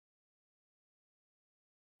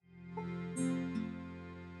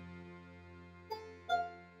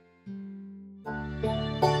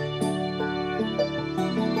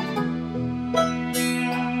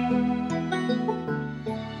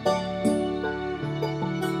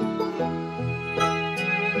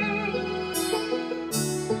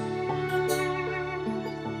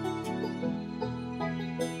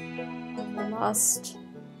last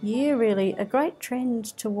year really a great trend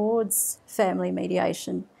towards family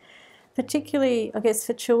mediation, particularly I guess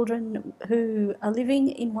for children who are living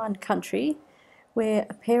in one country where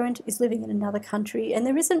a parent is living in another country and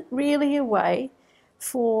there isn't really a way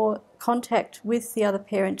for contact with the other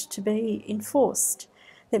parent to be enforced.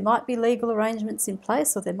 There might be legal arrangements in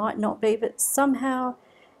place or there might not be, but somehow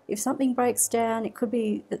if something breaks down, it could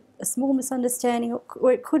be a small misunderstanding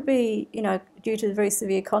or it could be, due to very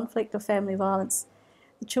severe conflict or family violence,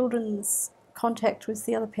 the children's contact with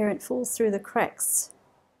the other parent falls through the cracks.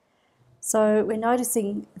 So we're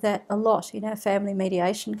noticing that a lot in our family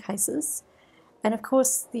mediation cases. And of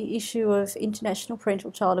course, the issue of international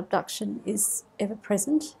parental child abduction is ever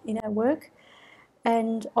present in our work.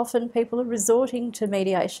 And often people are resorting to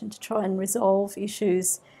mediation to try and resolve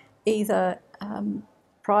issues either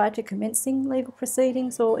prior to commencing legal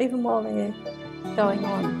proceedings or even while they're going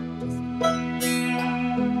on.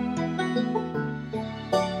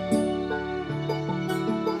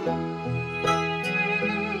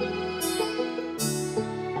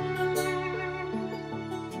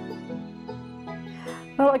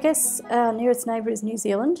 Well, I guess our nearest neighbour is New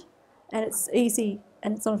Zealand, and it's easy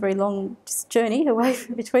and it's not a very long journey away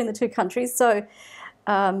between the two countries. So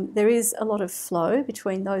there is a lot of flow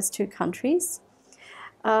between those two countries.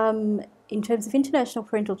 In terms of international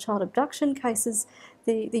parental child abduction cases,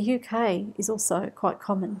 the UK is also quite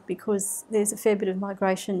common because there's a fair bit of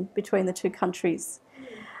migration between the two countries.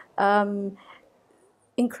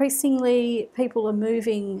 Increasingly, people are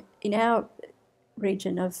moving in our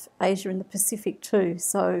region of Asia and the Pacific too.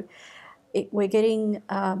 So we're getting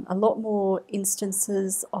a lot more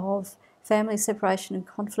instances of family separation and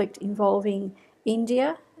conflict involving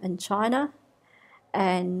India and China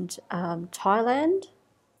and Thailand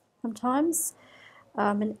sometimes,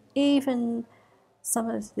 and even some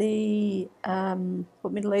of the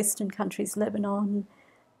Middle Eastern countries, Lebanon,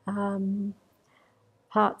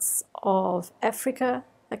 parts of Africa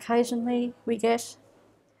occasionally we get,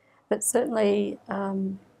 but certainly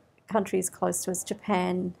countries close to us,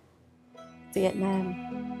 Japan, Vietnam.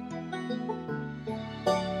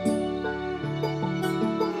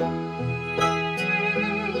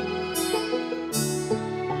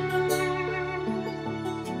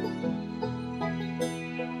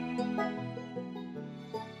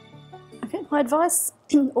 Okay, my advice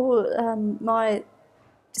or my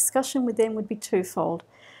discussion with them would be twofold.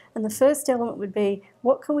 And the first element would be,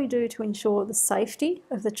 what can we do to ensure the safety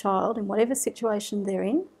of the child in whatever situation they're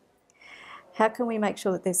in? How can we make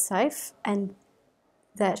sure that they're safe, and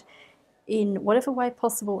that in whatever way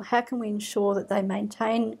possible, how can we ensure that they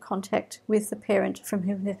maintain contact with the parent from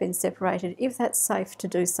whom they've been separated, if that's safe to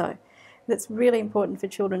do so? That's really important for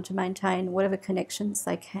children to maintain whatever connections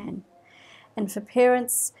they can. And for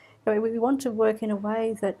parents, we want to work in a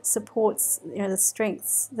way that supports the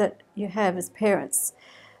strengths that you have as parents.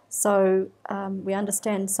 So we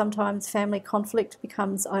understand sometimes family conflict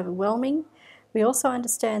becomes overwhelming. We also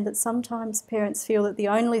understand that sometimes parents feel that the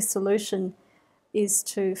only solution is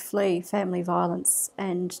to flee family violence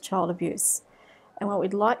and child abuse. And what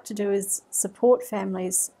we'd like to do is support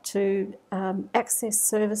families to access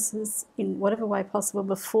services in whatever way possible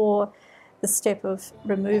before the step of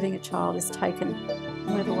removing a child is taken,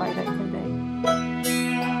 in whatever way that can be.